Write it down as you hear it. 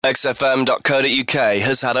XFM.co.uk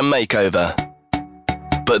has had a makeover.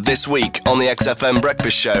 But this week on the XFM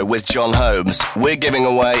Breakfast Show with John Holmes, we're giving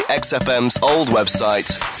away XFM's old website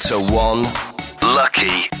to one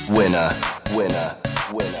lucky winner.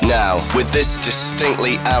 Now, with this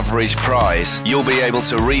distinctly average prize, you'll be able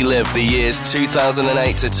to relive the years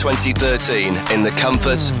 2008 to 2013 in the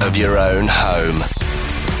comfort of your own home.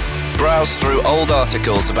 Browse through old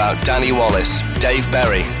articles about Danny Wallace, Dave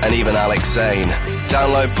Berry, and even Alex Zane.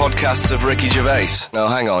 Download podcasts of Ricky Gervais. Oh,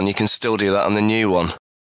 hang on, you can still do that on the new one.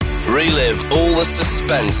 Relive all the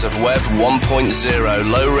suspense of Web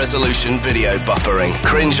 1.0 low-resolution video buffering.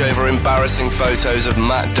 Cringe over embarrassing photos of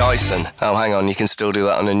Matt Dyson. Oh, hang on, you can still do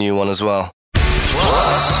that on a new one as well.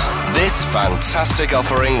 Plus, this fantastic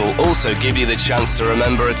offering will also give you the chance to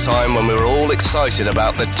remember a time when we were all excited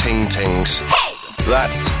about the Ting-Tings. Hey!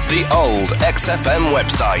 That's the old XFM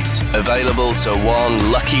website, available to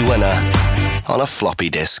one lucky winner on a floppy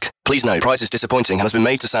disk. Please note, price is disappointing and has been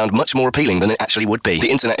made to sound much more appealing than it actually would be.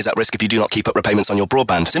 The internet is at risk if you do not keep up repayments on your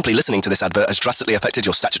broadband. Simply listening to this advert has drastically affected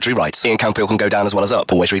your statutory rights. Ian Canfield can go down as well as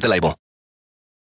up. Always read the label.